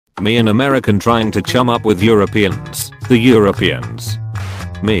Me an American trying to chum up with Europeans. The Europeans.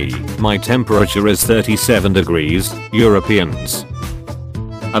 Me, my temperature is 37 degrees. Europeans.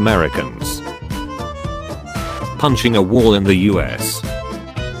 Americans. Punching a wall in the US.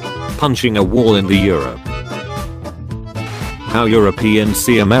 Punching a wall in the Europe. How Europeans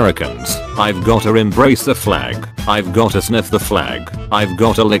see Americans. I've gotta embrace the flag. I've gotta sniff the flag. I've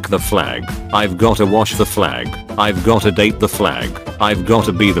gotta lick the flag. I've gotta wash the flag. I've gotta date the flag. I've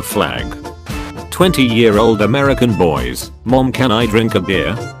gotta be the flag. 20-year-old American boys. Mom, can I drink a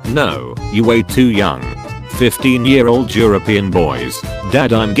beer? No, you way too young. 15-year-old European boys.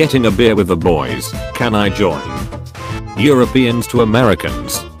 Dad, I'm getting a beer with the boys. Can I join? Europeans to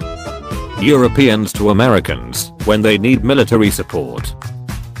Americans. Europeans to Americans when they need military support.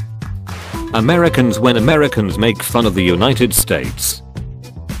 Americans when Americans make fun of the United States.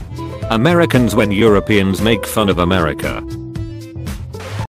 Americans when Europeans make fun of America.